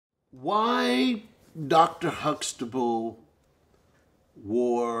Why Dr. Huxtable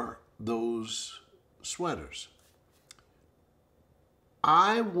wore those sweaters.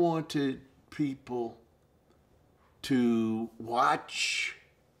 I wanted people to watch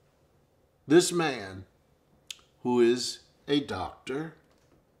this man, who is a doctor,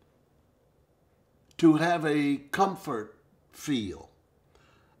 to have a comfort feel.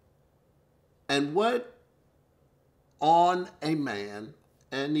 And what on a man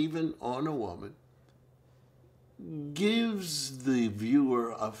and even on a woman gives the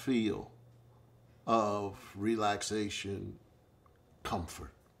viewer a feel of relaxation,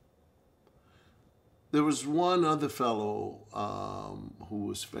 comfort. There was one other fellow who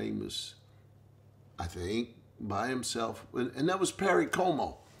was famous, I think, by himself, and that was Perry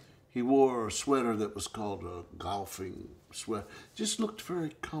Como. He wore a sweater that was called a golfing sweater. Just looked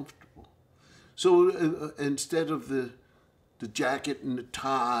very comfortable. So instead of the jacket and the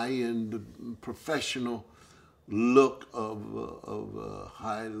tie and the professional look of a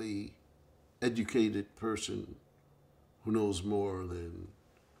highly educated person who knows more than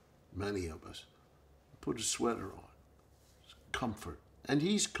many of us, put a sweater on. It's comfort. And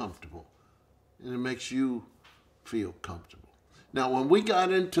he's comfortable. And it makes you feel comfortable. Now, when we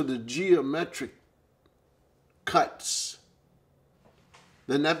got into the geometric cuts,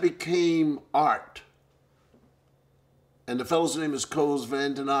 then that became art. And the fellow's name is Koos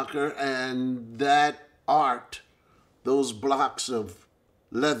van den Akker, and that art, those blocks of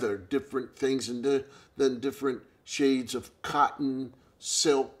leather, different things, and then different shades of cotton,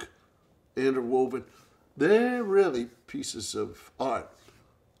 silk, interwoven, they're really pieces of art.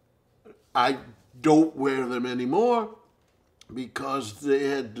 I don't wear them anymore because they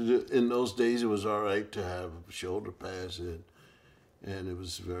had, in those days, it was all right to have shoulder pads in, and it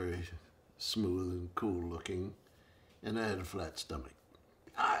was very smooth and cool looking, and I had a flat stomach.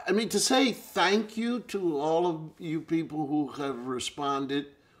 I mean, to say thank you to all of you people who have responded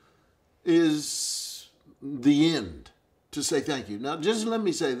is the end, to say thank you. Now, just let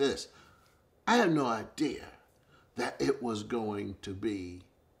me say this. I had no idea that it was going to be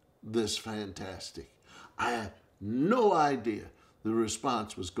this fantastic. I had no idea the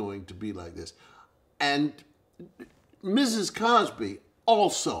response was going to be like this. And Mrs. Cosby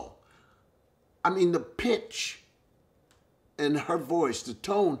also, I mean, the pitch in her voice, the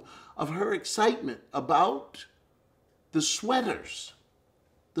tone of her excitement about the sweaters.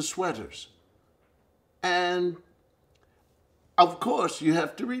 The sweaters. And of course, you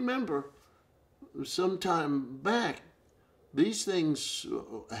have to remember, some time back, these things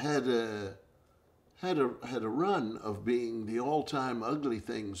had a run of being the all-time ugly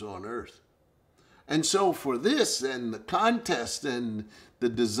things on earth. And so for this and the contest and the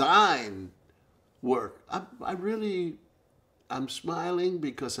design work, I'm smiling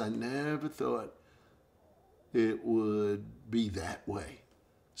because I never thought it would be that way.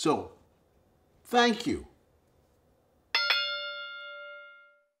 So, thank you.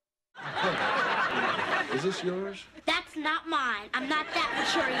 Is this yours? That's not mine. I'm not that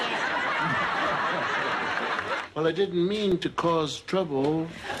mature yet. Well, I didn't mean to cause trouble.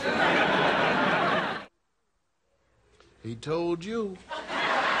 He told you.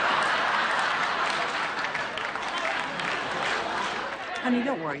 Honey,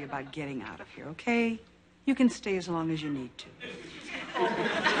 don't worry about getting out of here, okay? You can stay as long as you need to.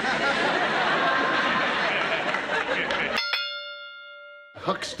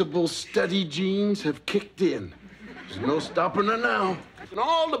 Huxtable's steady genes have kicked in. There's no stopping her now. And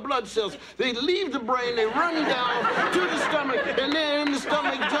all the blood cells, they leave the brain, they run down to the stomach, and then the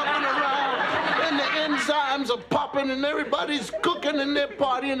stomach jumping around, and the enzymes are popping, and everybody's cooking, and they're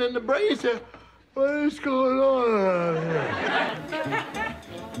partying, and the brain says, what is going on around here?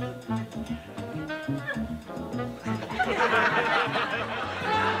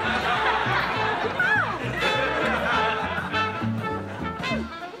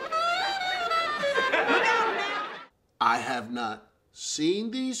 I have not seen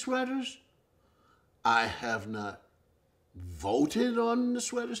these sweaters. I have not voted on the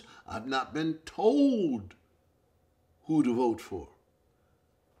sweaters. I've not been told who to vote for.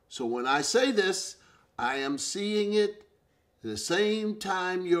 So when I say this, I am seeing it the same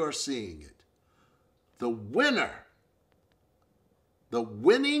time you're seeing it. The winner, the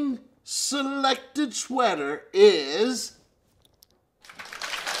winning selected sweater is